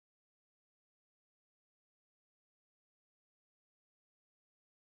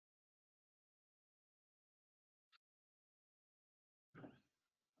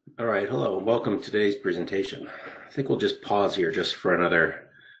All right, hello, welcome to today's presentation. I think we'll just pause here just for another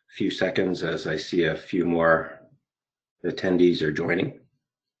few seconds as I see a few more attendees are joining.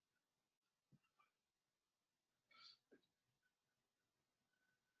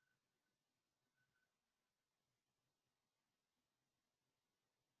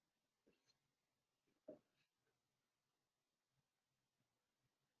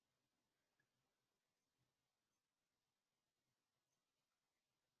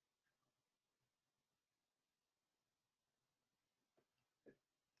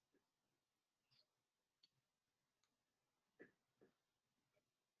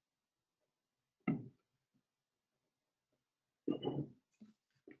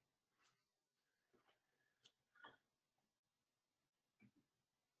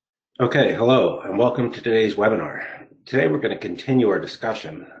 Okay, hello, and welcome to today's webinar. Today we're going to continue our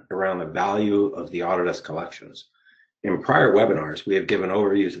discussion around the value of the Autodesk collections. In prior webinars, we have given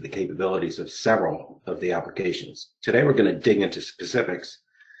overviews of the capabilities of several of the applications. Today we're going to dig into specifics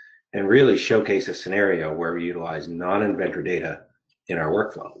and really showcase a scenario where we utilize non-Inventor data in our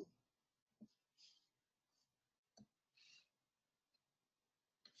workflow.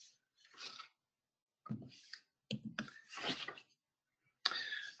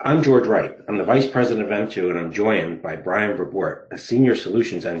 I'm George Wright. I'm the Vice President of M2, and I'm joined by Brian Verbort, a Senior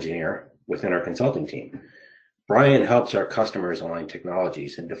Solutions Engineer within our consulting team. Brian helps our customers align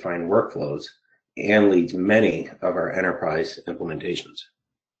technologies and define workflows and leads many of our enterprise implementations.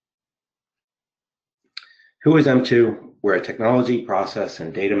 Who is M2? We're a technology, process,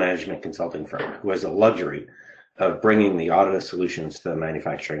 and data management consulting firm who has the luxury of bringing the Autodesk solutions to the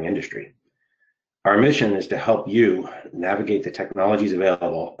manufacturing industry. Our mission is to help you navigate the technologies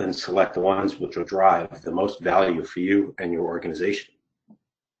available and select the ones which will drive the most value for you and your organization.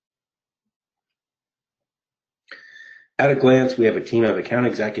 At a glance, we have a team of account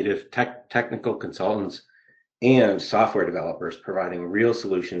executives, technical consultants, and software developers providing real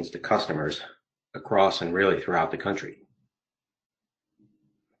solutions to customers across and really throughout the country.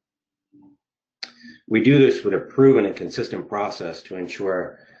 We do this with a proven and consistent process to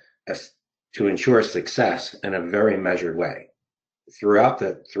ensure success in a very measured way. Throughout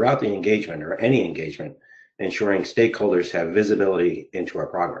the engagement or any engagement, ensuring stakeholders have visibility into our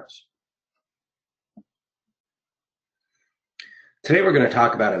progress. Today we're going to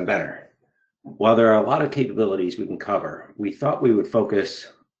talk about Inventor. While there are a lot of capabilities we can cover, we thought we would focus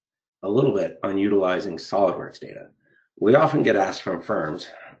a little bit on utilizing Solidworks data. We often get asked from firms,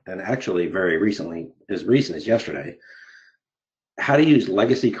 and actually very recently, as recent as yesterday, how to use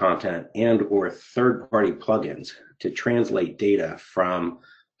legacy content and or third-party plugins to translate data from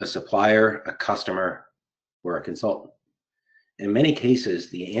a supplier, a customer, or a consultant. In many cases,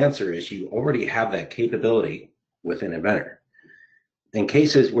 the answer is you already have that capability within Inventor. In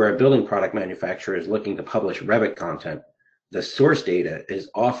cases where a building product manufacturer is looking to publish Revit content, the source data is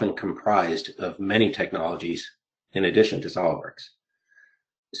often comprised of many technologies in addition to SolidWorks.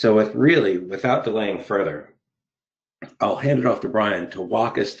 So without delaying further, I'll hand it off to Brian to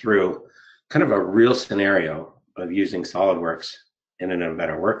walk us through kind of a real scenario of using SolidWorks in an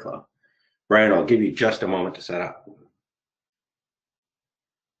Inventor workflow. Brian, I'll give you just a moment to set up.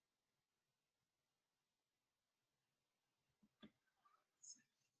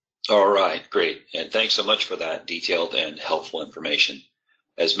 All right, great. And thanks so much for that detailed and helpful information.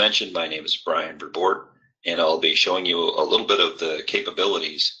 As mentioned, my name is Brian Verbort, and I'll be showing you a little bit of the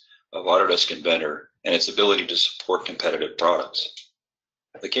capabilities of Autodesk Inventor and its ability to support competitive products.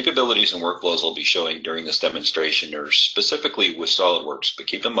 The capabilities and workflows I'll be showing during this demonstration are specifically with SolidWorks, but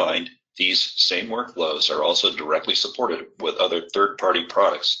keep in mind, these same workflows are also directly supported with other third-party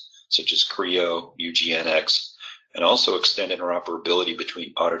products, such as Creo, UGNX, and also extend interoperability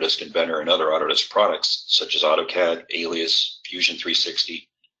between Autodesk Inventor and other Autodesk products, such as AutoCAD, Alias, Fusion 360,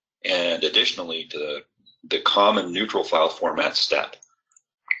 and additionally to the common neutral file format step.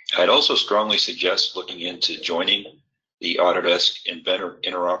 I'd also strongly suggest looking into joining the Autodesk Inventor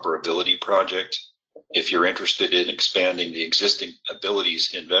Interoperability Project if you're interested in expanding the existing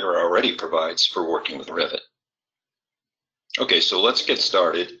abilities Inventor already provides for working with Revit. Okay, so let's get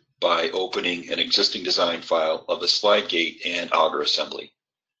started by opening an existing design file of a slide gate and auger assembly.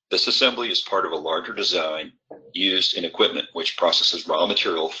 This assembly is part of a larger design used in equipment which processes raw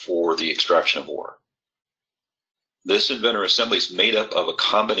material for the extraction of ore. This Inventor assembly is made up of a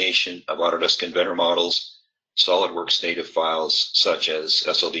combination of Autodesk Inventor models, SolidWorks native files such as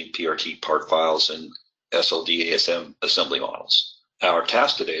SLD PRT part files, and SLD ASM assembly models. Our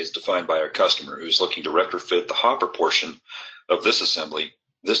task today is defined by our customer who is looking to retrofit the hopper portion of this assembly.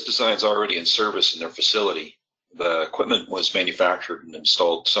 This design is already in service in their facility, The equipment was manufactured and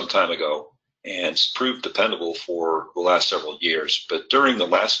installed some time ago and it's proved dependable for the last several years. But during the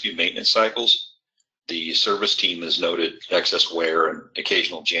last few maintenance cycles, the service team has noted excess wear and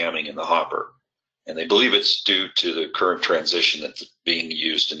occasional jamming in the hopper. And they believe it's due to the current transition that's being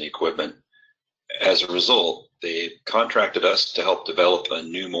used in the equipment. As a result, they contracted us to help develop a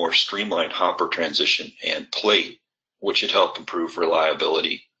new, more streamlined hopper transition and plate, which should help improve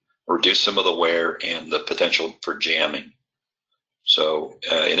reliability, reduce some of the wear and the potential for jamming. So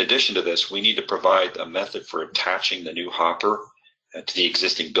in addition to this, we need to provide a method for attaching the new hopper to the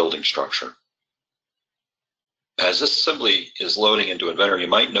existing building structure. As this assembly is loading into Inventor, you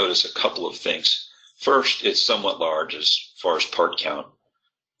might notice a couple of things. First, it's somewhat large as far as part count.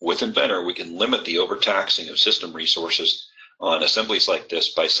 With Inventor, we can limit the overtaxing of system resources on assemblies like this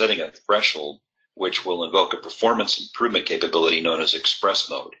by setting a threshold, which will invoke a performance improvement capability known as express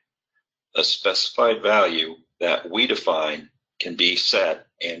mode. A specified value that we define can be set,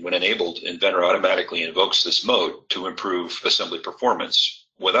 and when enabled, Inventor automatically invokes this mode to improve assembly performance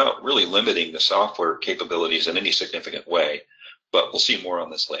without really limiting the software capabilities in any significant way, but we'll see more on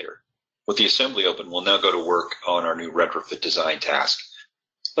this later. With the assembly open, we'll now go to work on our new retrofit design task.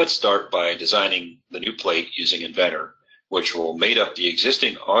 Let's start by designing the new plate using Inventor, which will mate up the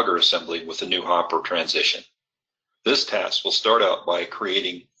existing auger assembly with the new hopper transition. This task will start out by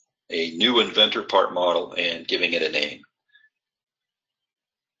creating a new Inventor part model and giving it a name.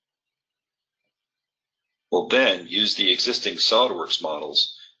 We'll then use the existing Solidworks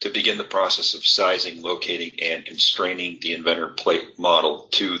models to begin the process of sizing, locating, and constraining the Inventor plate model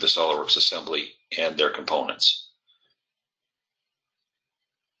to the Solidworks assembly and their components.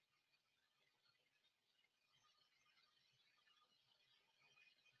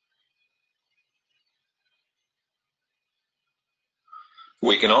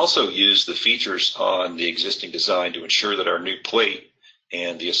 We can also use the features on the existing design to ensure that our new plate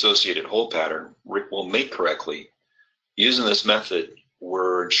and the associated hole pattern will mate correctly. Using this method,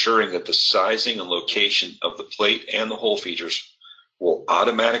 we're ensuring that the sizing and location of the plate and the hole features will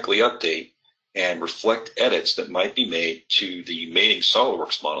automatically update and reflect edits that might be made to the mating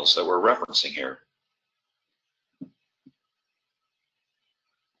SolidWorks models that we're referencing here.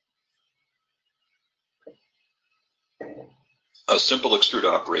 A simple extrude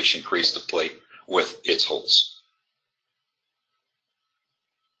operation creates the plate with its holes.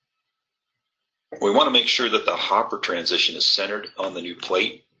 We want to make sure that the hopper transition is centered on the new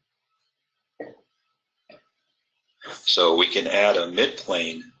plate. So we can add a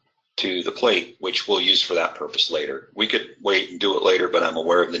mid-plane to the plate, which we'll use for that purpose later. We could wait and do it later, but I'm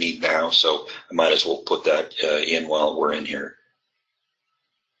aware of the need now, so I might as well put that in while we're in here.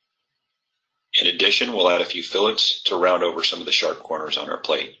 In addition, we'll add a few fillets to round over some of the sharp corners on our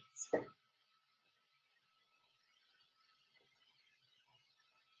plate.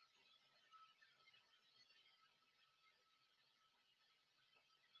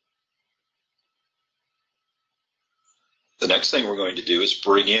 The next thing we're going to do is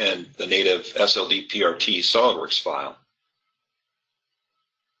bring in the native SLD-PRT SolidWorks file.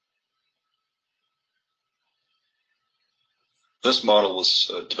 This model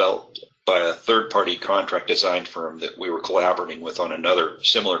was developed by a third-party contract design firm that we were collaborating with on another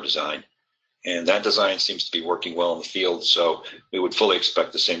similar design. And that design seems to be working well in the field, so we would fully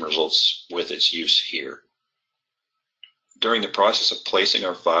expect the same results with its use here. During the process of placing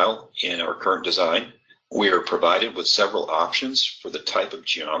our file in our current design, we are provided with several options for the type of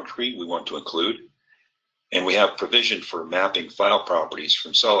geometry we want to include, and we have provision for mapping file properties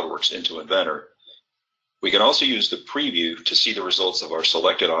from SolidWorks into Inventor. We can also use the preview to see the results of our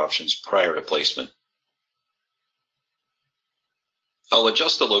selected options prior to placement. I'll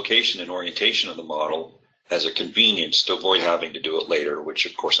adjust the location and orientation of the model as a convenience to avoid having to do it later, which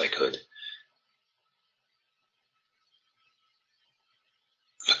of course I could.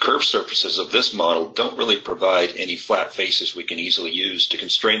 The curved surfaces of this model don't really provide any flat faces we can easily use to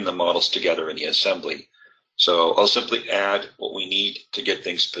constrain the models together in the assembly. So I'll simply add what we need to get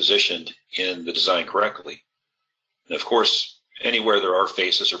things positioned in the design correctly. And of course, anywhere there are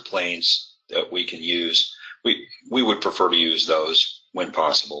faces or planes that we can use, we would prefer to use those when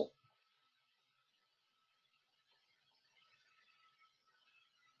possible.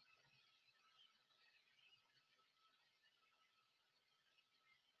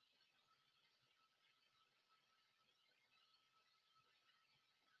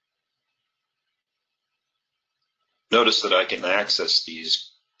 Notice that I can access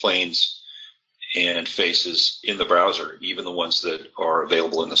these planes and faces in the browser, even the ones that are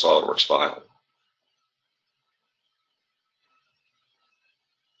available in the SolidWorks file.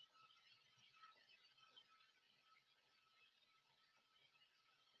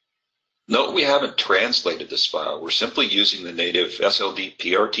 Note we haven't translated this file. We're simply using the native SLD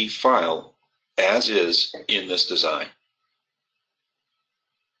PRT file as is in this design.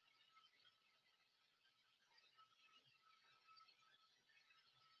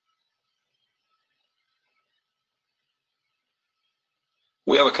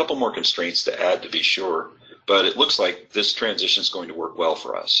 We have a couple more constraints to add to be sure, but it looks like this transition is going to work well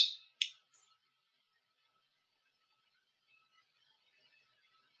for us.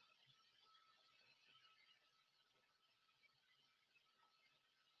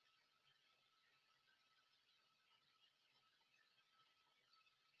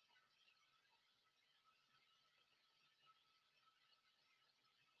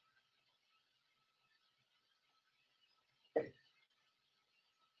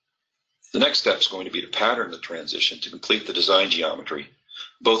 The next step is going to be to pattern the transition to complete the design geometry.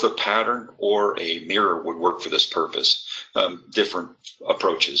 Both a pattern or a mirror would work for this purpose. Different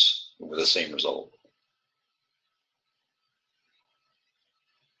approaches with the same result.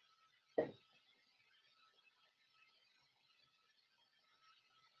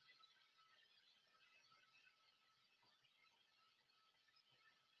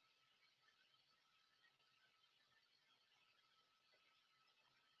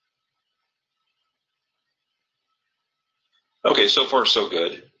 Okay, so far so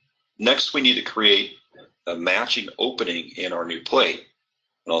good. Next, we need to create a matching opening in our new plate.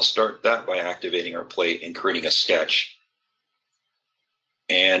 And I'll start that by activating our plate and creating a sketch.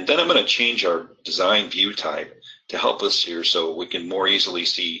 And then I'm going to change our design view type to help us here so we can more easily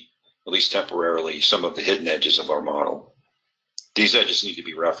see, at least temporarily, some of the hidden edges of our model. These edges need to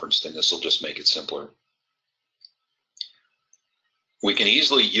be referenced, and this will just make it simpler. We can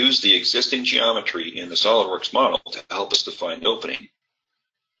easily use the existing geometry in the Solidworks model to help us define the opening.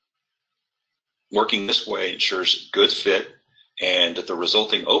 Working this way ensures good fit and that the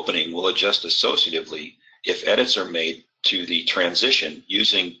resulting opening will adjust associatively if edits are made to the transition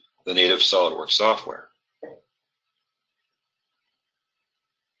using the native Solidworks software.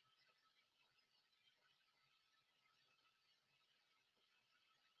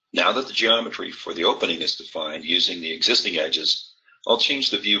 Now that the geometry for the opening is defined using the existing edges, I'll change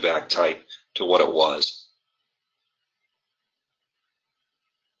the view back type to what it was.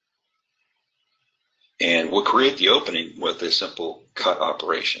 And we'll create the opening with a simple cut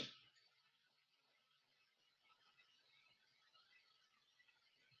operation.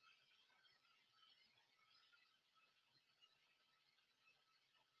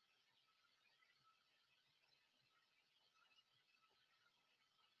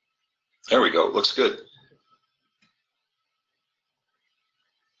 There we go, it looks good.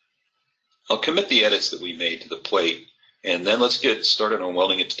 I'll commit the edits that we made to the plate, and then let's get started on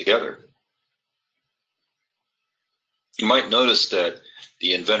welding it together. You might notice that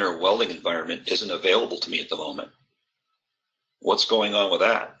the Inventor welding environment isn't available to me at the moment. What's going on with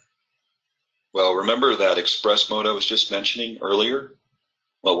that? Well, remember that express mode I was just mentioning earlier?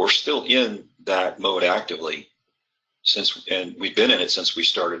 Well, we're still in that mode actively, and we've been in it since we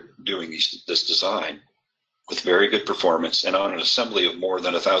started doing this design with very good performance and on an assembly of more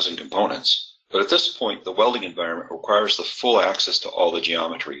than 1,000 components. But at this point, the welding environment requires the full access to all the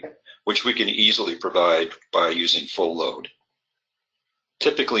geometry, which we can easily provide by using full load.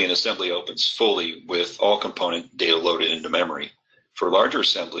 Typically, an assembly opens fully with all component data loaded into memory. For larger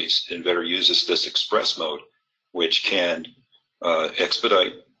assemblies, Inventor uses this express mode, which can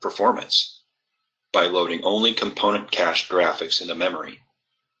expedite performance by loading only component cached graphics into memory.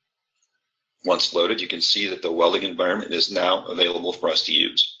 Once loaded, you can see that the welding environment is now available for us to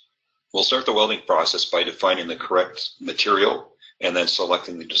use. We'll start the welding process by defining the correct material and then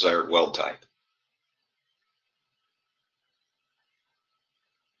selecting the desired weld type.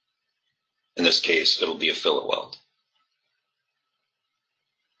 In this case, it'll be a fillet weld.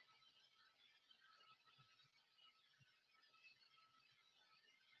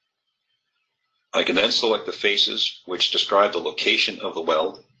 I can then select the faces which describe the location of the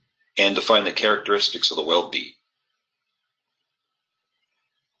weld and define the characteristics of the weld bead.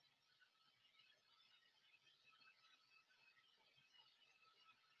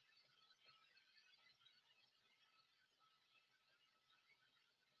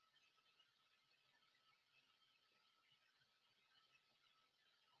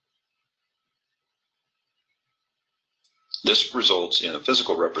 This results in a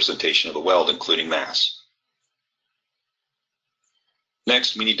physical representation of the weld, including mass.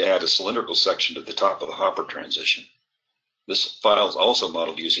 Next, we need to add a cylindrical section to the top of the hopper transition. This file is also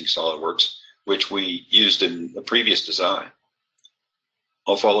modeled using Solidworks, which we used in the previous design.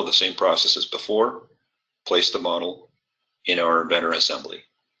 I'll follow the same process as before, place the model in our Inventor assembly.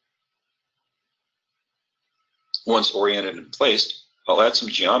 Once oriented and placed, I'll add some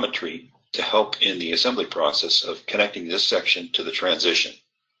geometry to help in the assembly process of connecting this section to the transition.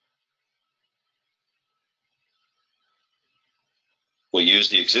 We'll use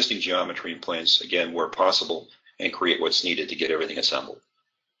the existing geometry in plans again where possible and create what's needed to get everything assembled.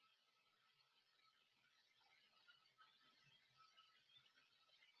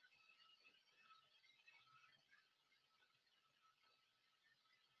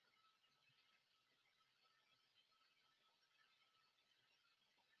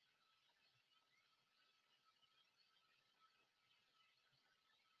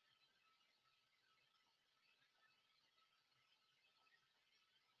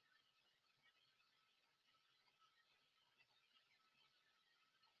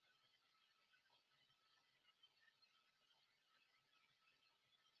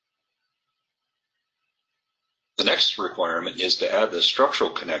 The next requirement is to add the structural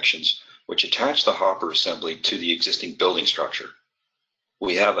connections which attach the hopper assembly to the existing building structure.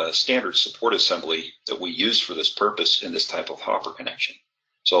 We have a standard support assembly that we use for this purpose in this type of hopper connection.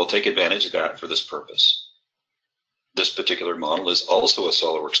 So I'll take advantage of that for this purpose. This particular model is also a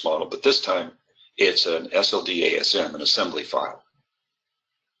Solidworks model, but this time it's an SLD ASM, an assembly file.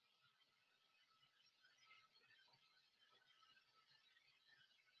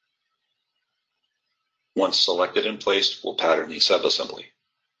 Once selected and placed, we'll pattern the subassembly.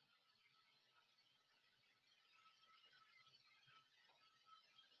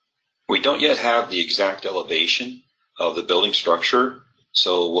 We don't yet have the exact elevation of the building structure,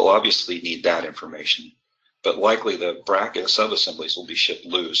 so we'll obviously need that information. But likely the bracket subassemblies will be shipped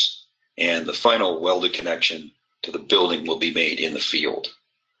loose, and the final welded connection to the building will be made in the field.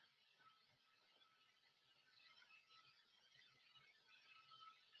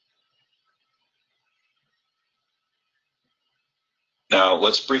 Now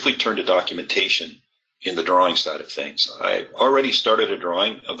let's briefly turn to documentation in the drawing side of things. I already started a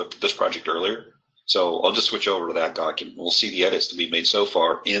drawing of this project earlier, so I'll just switch over to that document. We'll see the edits to be made so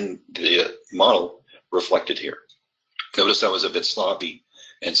far in the model reflected here. Notice that was a bit sloppy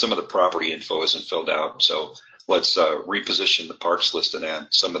and some of the property info isn't filled out, so let's reposition the parts list and add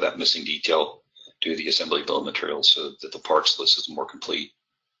some of that missing detail to the assembly bill of materials so that the parts list is more complete.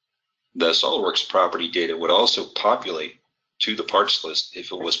 The SolidWorks property data would also populate to the parts list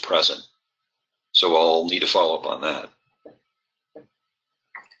if it was present. So I'll need to follow up on that.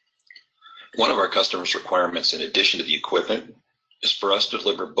 One of our customers' requirements in addition to the equipment is for us to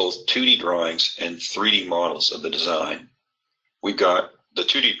deliver both 2D drawings and 3D models of the design. We've got the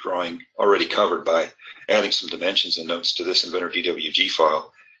 2D drawing already covered by adding some dimensions and notes to this Inventor DWG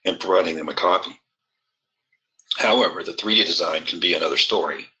file and providing them a copy. However, the 3D design can be another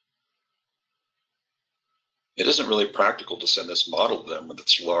story. It isn't really practical to send this model to them with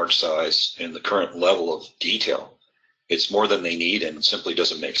its large size and the current level of detail. It's more than they need and simply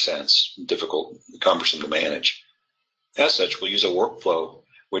doesn't make sense, difficult, cumbersome to manage. As such, we'll use a workflow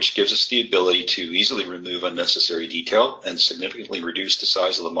which gives us the ability to easily remove unnecessary detail and significantly reduce the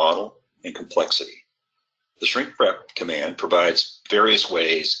size of the model and complexity. The shrink prep command provides various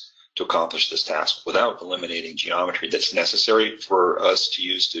ways to accomplish this task without eliminating geometry that's necessary for us to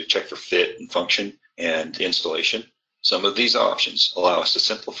use to check for fit and function and installation. Some of these options allow us to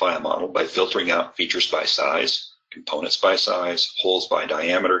simplify a model by filtering out features by size, components by size, holes by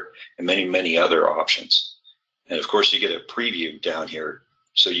diameter, and many, many other options. And of course, you get a preview down here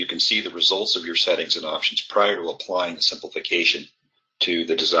so you can see the results of your settings and options prior to applying the simplification to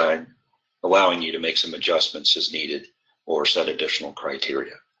the design, allowing you to make some adjustments as needed or set additional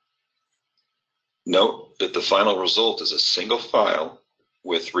criteria. Note that the final result is a single file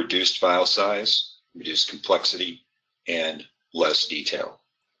with reduced file size, reduced complexity, and less detail.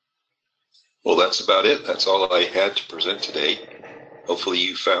 Well, that's about it. That's all I had to present today. Hopefully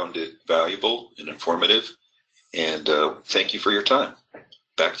you found it valuable and informative, and thank you for your time.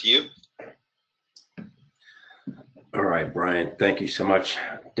 Back to you. All right, Brian, thank you so much.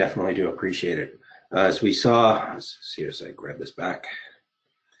 Definitely do appreciate it. As we saw, let's see as I grab this back.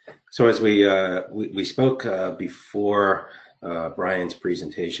 So as we spoke before Brian's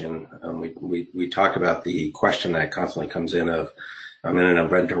presentation, we talked about the question that constantly comes in of, I'm in an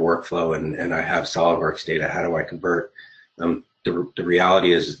Inventor workflow and I have SolidWorks data, how do I convert? The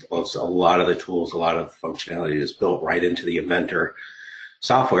reality is a lot of the tools, a lot of functionality is built right into the Inventor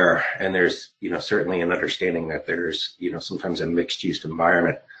software, and there's certainly an understanding that there's sometimes a mixed use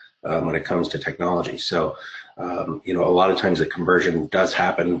environment when it comes to technology. So a lot of times the conversion does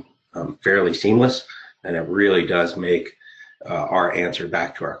happen fairly seamless, and it really does make our answer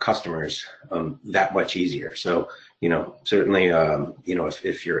back to our customers that much easier. So certainly,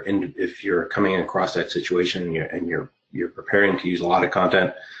 if you're coming across that situation and you're preparing to use a lot of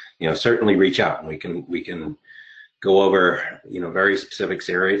content, certainly reach out and we can go over, very specific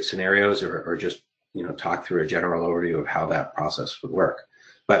scenarios or just, talk through a general overview of how that process would work.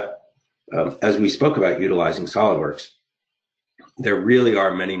 But as we spoke about utilizing SolidWorks, there really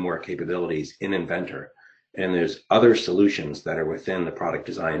are many more capabilities in Inventor, and there's other solutions that are within the product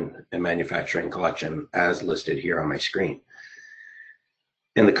design and manufacturing collection as listed here on my screen.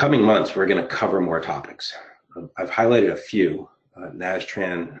 In the coming months, we're going to cover more topics. I've highlighted a few,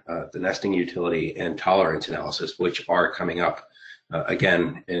 NASTRAN, the nesting utility, and tolerance analysis, which are coming up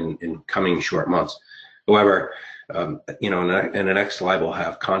again in coming short months. However, in the next slide, we'll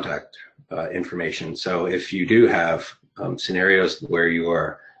have contact information. So if you do have scenarios where you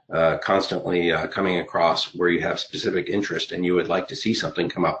are constantly coming across where you have specific interest and you would like to see something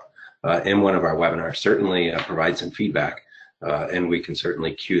come up in one of our webinars, certainly provide some feedback and we can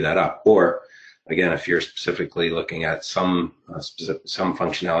certainly queue that up. Or again, if you're specifically looking at some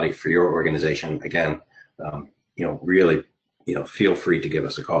functionality for your organization, again, really, feel free to give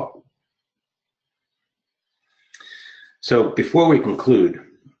us a call. So before we conclude,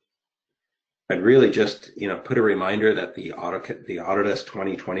 I'd really just, put a reminder that the Autodesk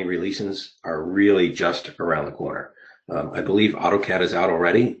 2020 releases are really just around the corner. I believe AutoCAD is out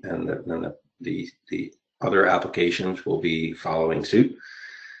already, and the other applications will be following suit.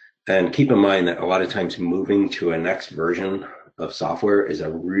 And keep in mind that a lot of times moving to a next version of software is a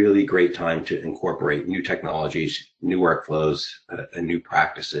really great time to incorporate new technologies, new workflows, and new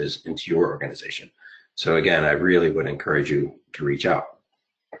practices into your organization. So again, I really would encourage you to reach out.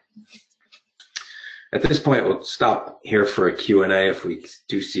 At this point, we'll stop here for a Q&A. If we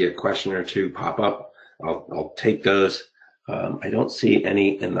do see a question or two pop up, I'll take those. I don't see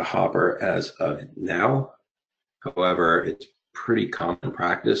any in the hopper as of now. However, it's pretty common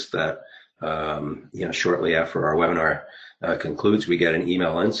practice that shortly after our webinar concludes, we get an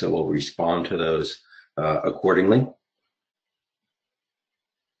email in, so we'll respond to those accordingly.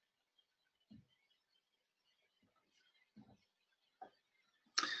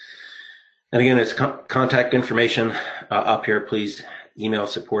 And again, it's contact information up here. Please email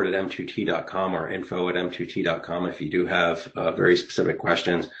support@m2t.com or info@m2t.com if you do have very specific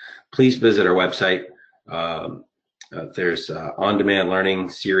questions. Please visit our website. There's on-demand learning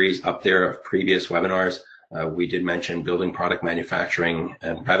series up there of previous webinars. We did mention building product manufacturing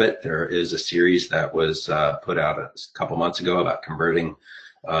and Revit. There is a series that was put out a couple months ago about converting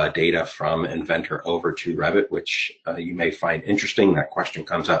data from Inventor over to Revit, which you may find interesting. That question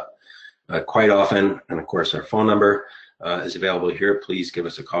comes up quite often, and of course our phone number is available here. Please give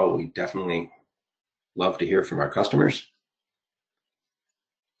us a call. We definitely love to hear from our customers.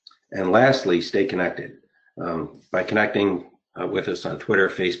 And lastly, stay connected. By connecting with us on Twitter,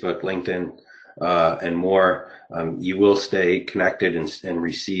 Facebook, LinkedIn, and more, you will stay connected and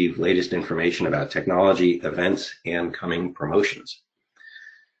receive latest information about technology, events, and coming promotions.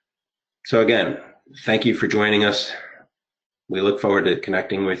 So again, thank you for joining us. We look forward to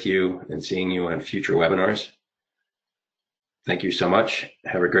connecting with you and seeing you on future webinars. Thank you so much.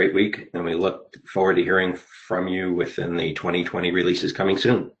 Have a great week, and we look forward to hearing from you within the 2020 releases coming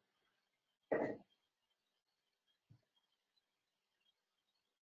soon.